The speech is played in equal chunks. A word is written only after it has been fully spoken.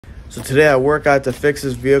So today at work I had to fix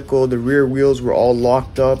this vehicle. The rear wheels were all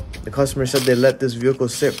locked up. The customer said they let this vehicle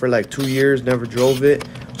sit for like 2 years, never drove it.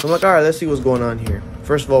 So I'm like, all right, let's see what's going on here.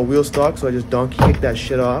 First of all, wheel stock, so I just donkey kicked that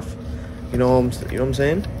shit off. You know what I'm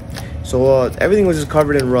saying? So everything was just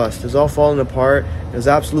covered in rust. It's all falling apart. It was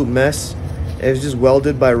an absolute mess. It was just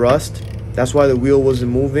welded by rust. That's why the wheel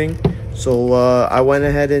wasn't moving. So I went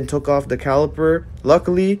ahead and took off the caliper.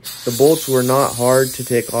 Luckily, the bolts were not hard to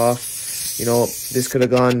take off. You know, this could have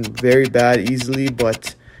gone very bad easily,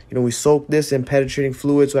 but you know, we soaked this in penetrating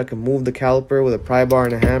fluid so I could move the caliper with a pry bar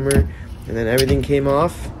and a hammer, and then everything came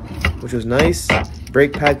off, which was nice.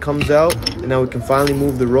 Brake pad comes out, and now we can finally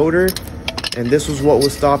move the rotor, and this was what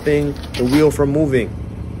was stopping the wheel from moving.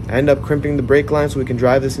 I ended up crimping the brake line so we can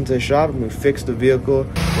drive this into the shop, and we fixed the vehicle.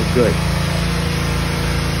 We're good.